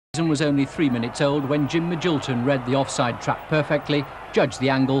Was only 3 minutes old when Jim Magilton read the offside trap perfectly, judged the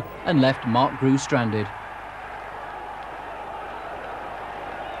angle and left Mark Grew stranded.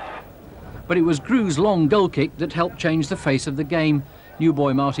 But it was Grew's long goal kick that helped change the face of the game. New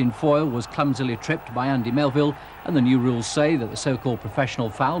boy Martin Foyle was clumsily tripped by Andy Melville, and the new rules say that the so-called professional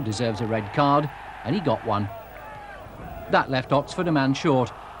foul deserves a red card, and he got one. That left Oxford a man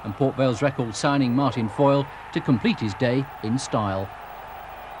short, and Port Vale's record signing Martin Foyle to complete his day in style.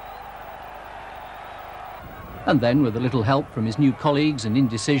 And then, with a little help from his new colleagues and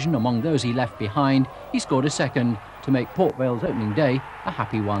indecision among those he left behind, he scored a second to make Port Vale's opening day a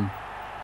happy one.